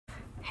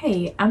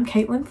Hey, I'm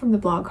Caitlin from the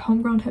blog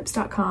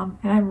homegrownhoops.com,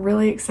 and I'm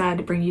really excited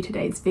to bring you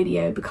today's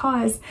video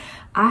because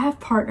I have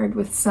partnered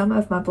with some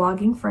of my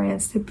blogging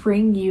friends to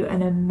bring you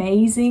an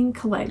amazing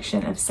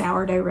collection of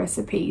sourdough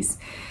recipes.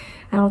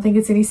 I don't think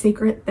it's any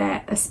secret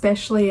that,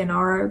 especially in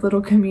our little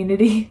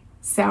community,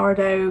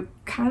 sourdough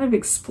kind of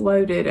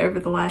exploded over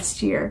the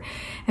last year,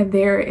 and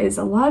there is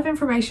a lot of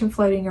information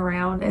floating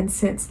around, and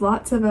since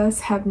lots of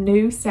us have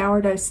new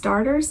sourdough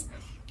starters,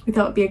 we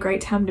thought it'd be a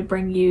great time to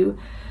bring you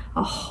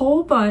a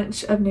whole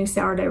bunch of new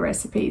sourdough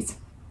recipes.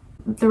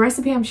 The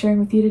recipe I'm sharing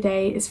with you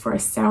today is for a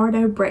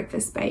sourdough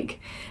breakfast bake,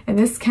 and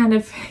this kind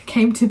of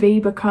came to be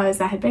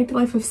because I had baked a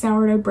loaf of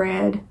sourdough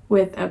bread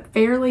with a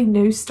fairly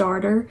new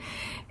starter,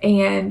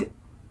 and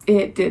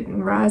it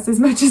didn't rise as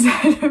much as I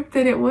had hoped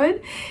that it would.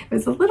 It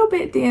was a little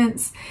bit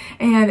dense,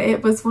 and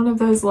it was one of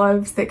those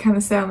loaves that kind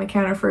of sat on the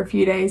counter for a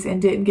few days and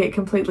didn't get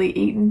completely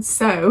eaten.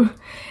 So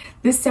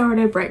this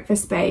sourdough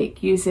breakfast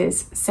bake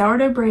uses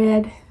sourdough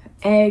bread,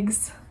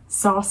 eggs,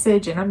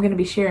 sausage, and I'm going to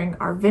be sharing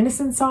our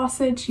venison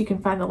sausage. You can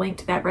find the link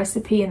to that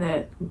recipe in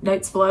the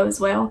notes below as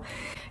well.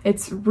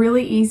 It's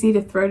really easy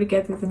to throw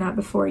together the night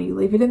before. You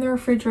leave it in the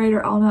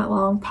refrigerator all night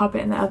long, pop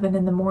it in the oven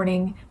in the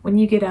morning when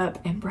you get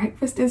up, and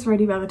breakfast is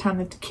ready by the time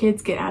the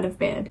kids get out of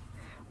bed.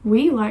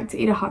 We like to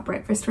eat a hot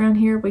breakfast around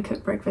here. We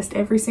cook breakfast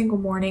every single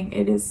morning.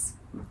 It is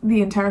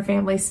the entire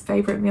family's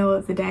favorite meal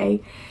of the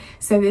day.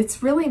 So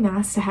it's really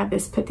nice to have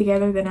this put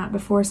together the night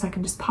before so I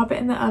can just pop it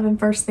in the oven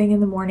first thing in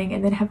the morning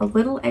and then have a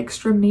little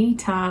extra me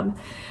time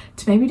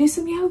to maybe do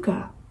some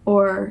yoga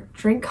or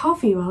drink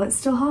coffee while it's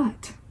still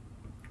hot.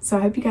 So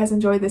I hope you guys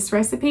enjoyed this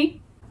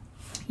recipe.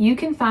 You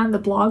can find the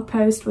blog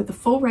post with the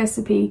full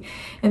recipe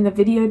in the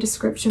video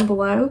description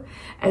below,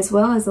 as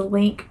well as a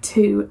link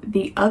to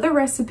the other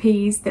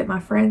recipes that my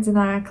friends and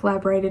I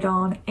collaborated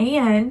on,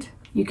 and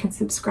you can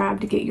subscribe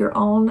to get your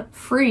own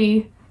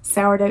free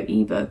sourdough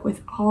ebook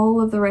with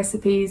all of the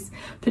recipes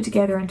put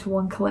together into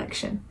one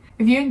collection.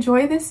 If you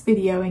enjoy this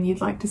video and you'd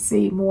like to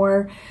see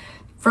more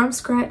from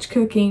scratch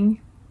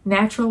cooking,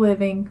 natural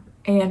living,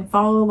 and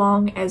follow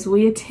along as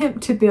we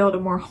attempt to build a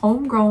more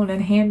homegrown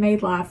and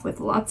handmade life with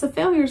lots of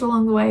failures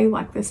along the way,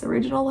 like this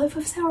original loaf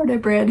of sourdough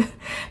bread,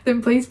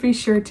 then please be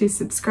sure to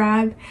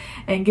subscribe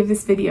and give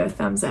this video a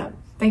thumbs up.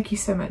 Thank you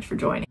so much for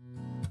joining.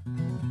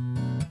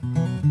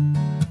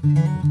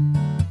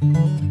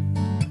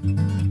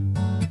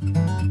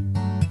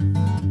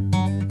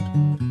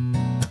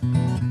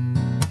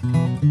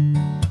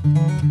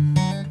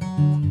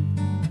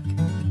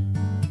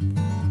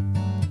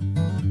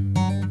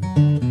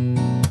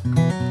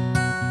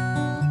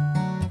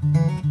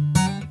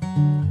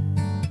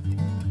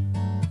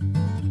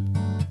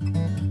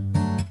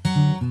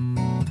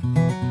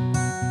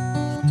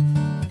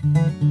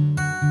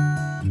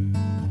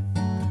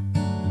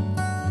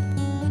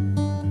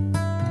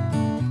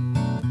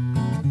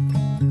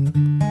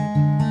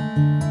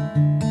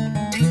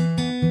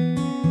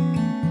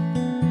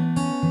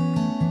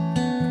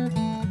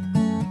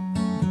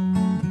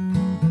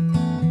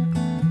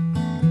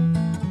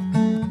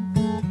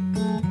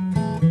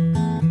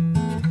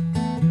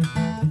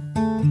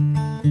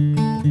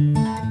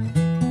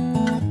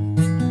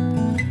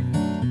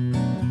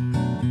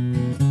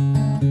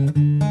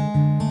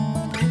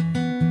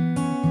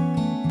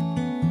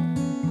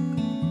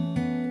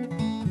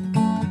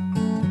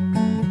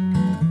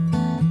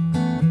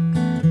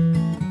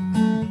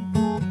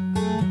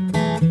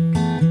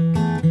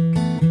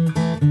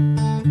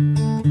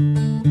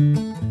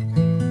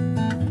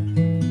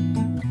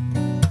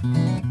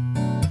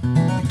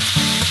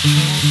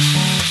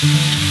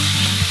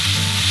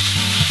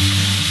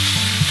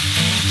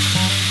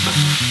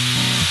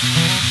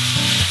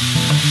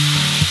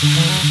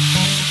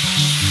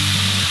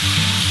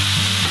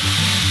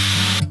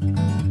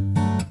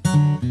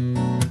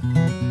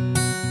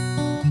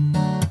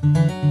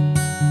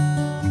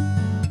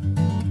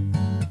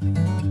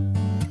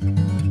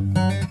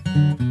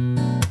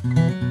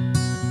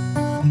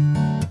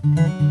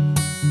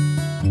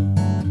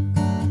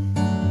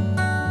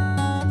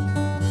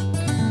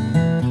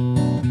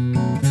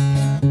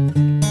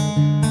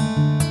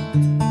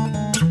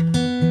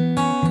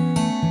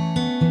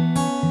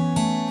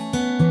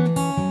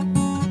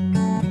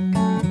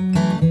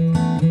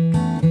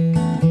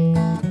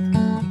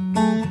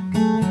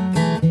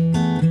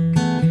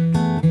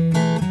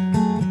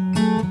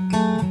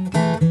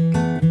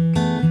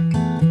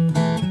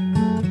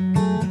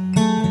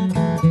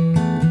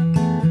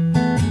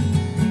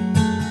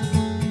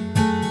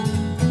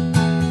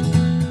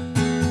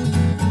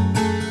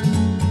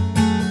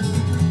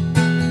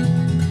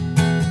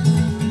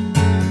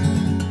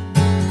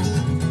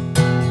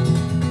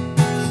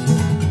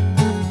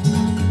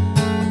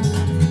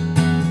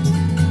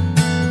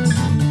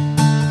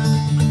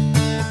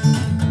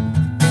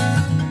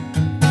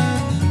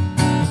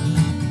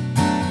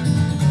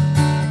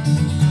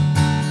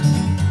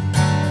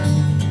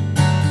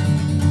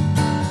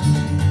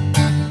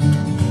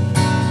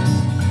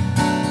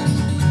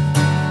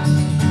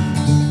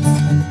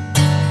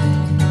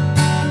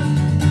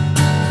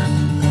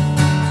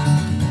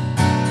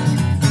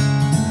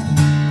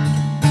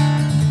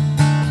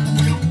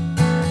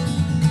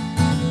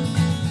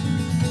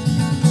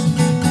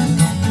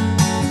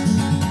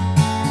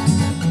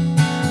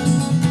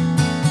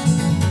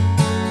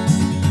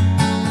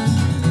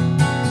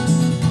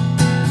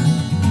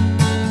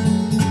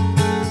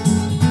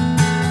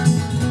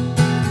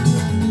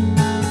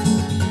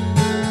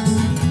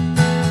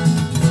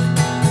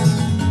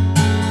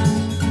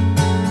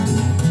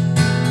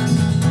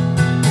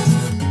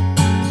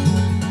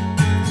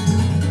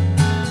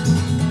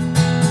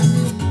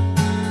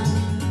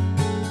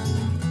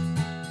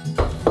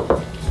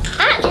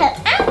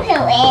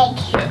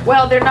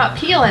 Well, they're not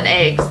peeling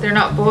eggs. They're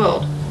not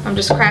boiled. I'm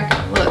just cracking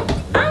them. Look.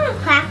 I'm gonna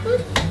crack them.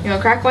 You want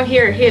to crack one?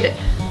 Here, hit it.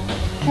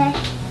 Okay.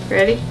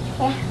 Ready?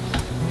 Yeah.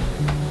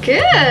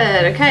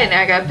 Good. Okay,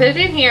 now I gotta put it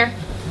in here.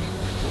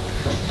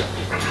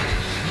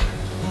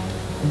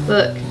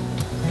 Look.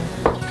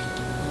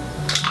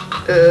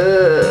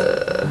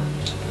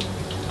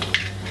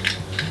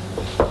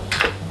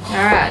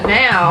 Alright,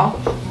 now,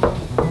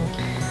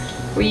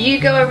 will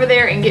you go over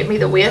there and get me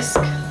the whisk,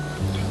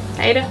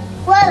 Ada?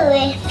 What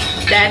whisk?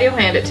 Daddy will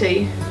hand it to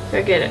you.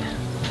 Go get it.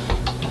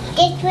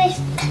 This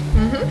whisk?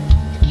 Mm-hmm.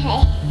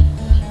 Okay.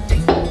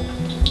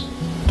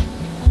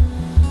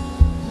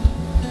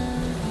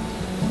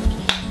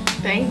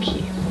 Thank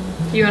you.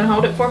 You want to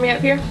hold it for me up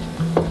here?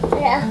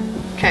 Yeah.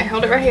 Okay,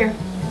 hold it right here.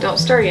 Don't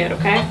stir yet,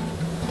 okay?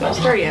 Don't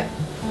stir yet.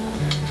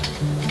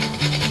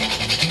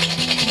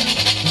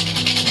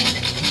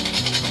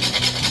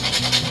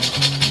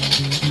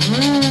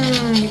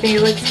 You think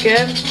it looks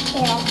good?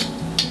 Yeah.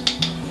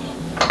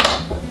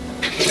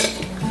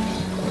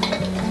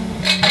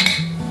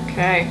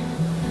 Okay.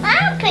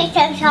 I'll put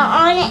some salt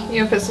on it. You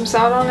want to put some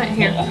salt on it?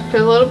 Here, Yeah.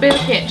 put a little bit of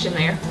pinch in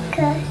there.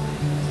 Okay.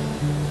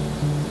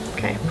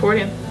 Okay, pour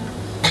it in.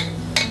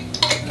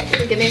 I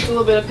think it needs a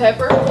little bit of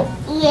pepper.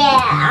 Yeah,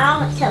 I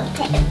want some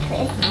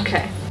pepper.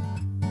 Okay.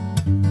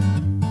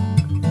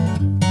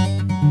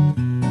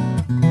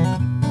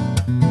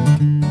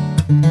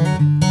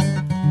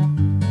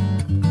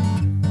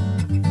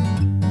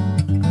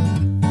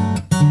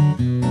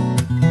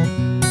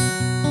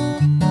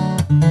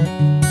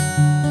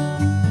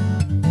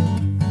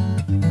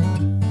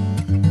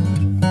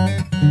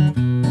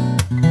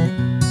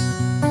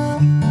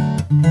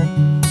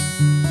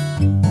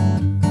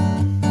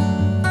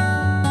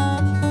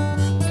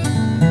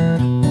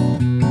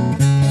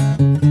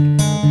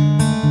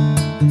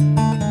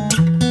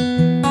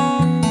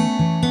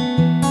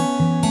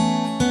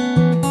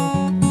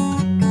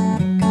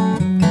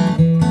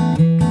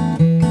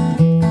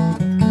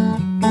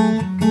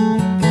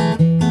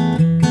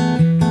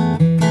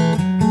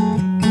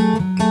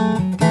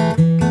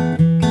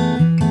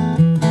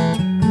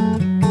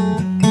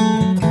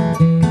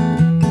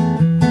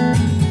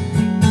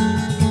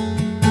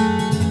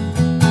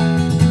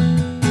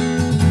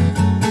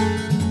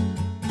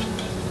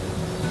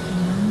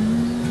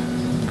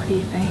 What do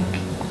you think?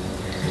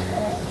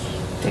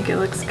 Think it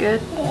looks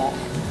good? Yeah.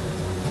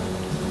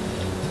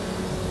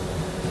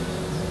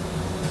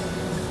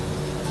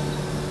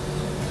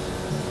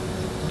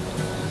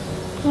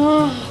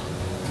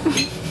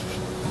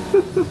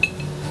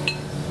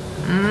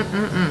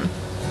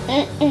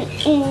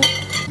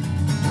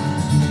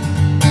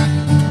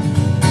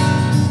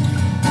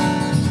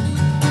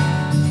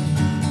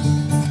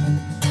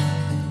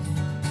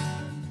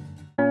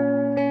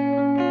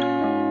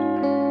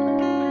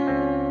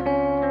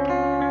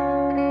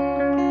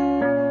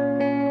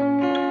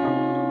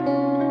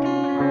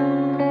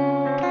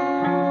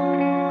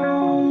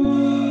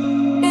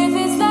 If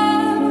it's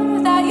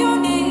love that you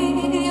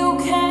need, you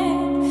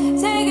can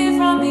take it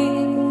from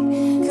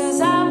me, 'cause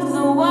I'm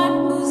the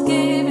one who's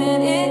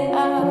giving it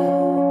up.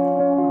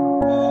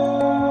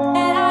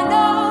 And I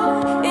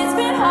know it's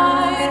been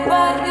hard,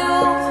 but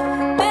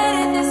you've made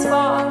it this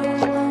far.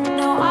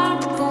 No, I'm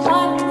the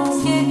one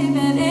who's giving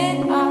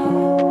it up.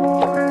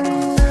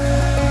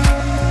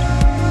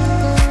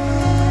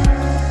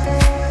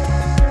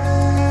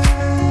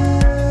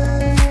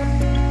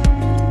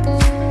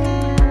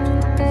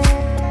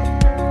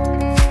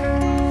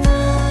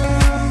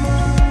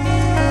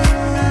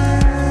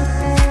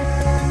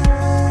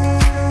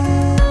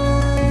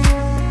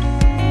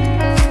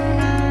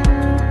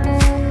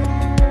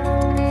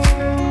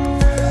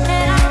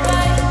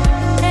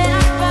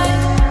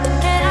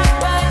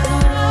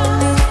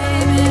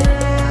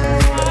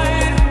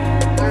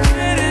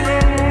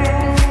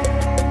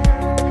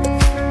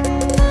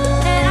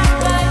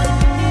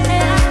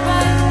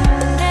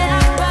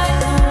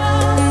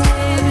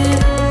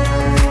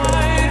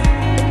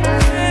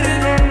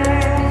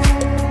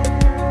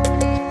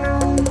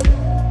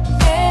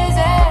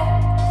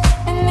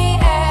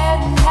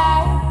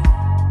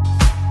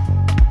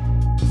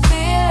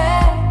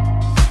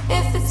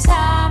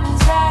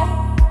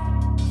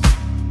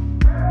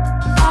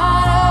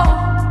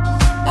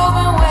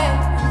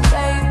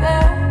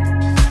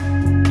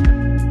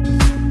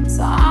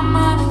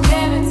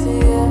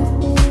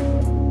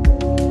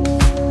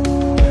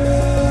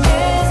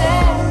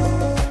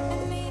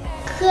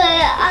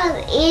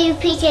 Eat a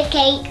piece of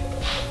cake.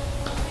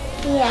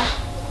 Yeah.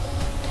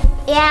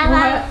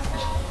 Yeah,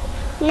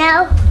 Mom.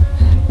 No.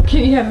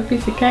 Can you have a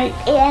piece of cake?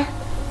 Yeah.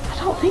 I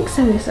don't think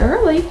so. It's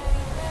early.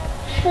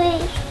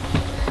 Please.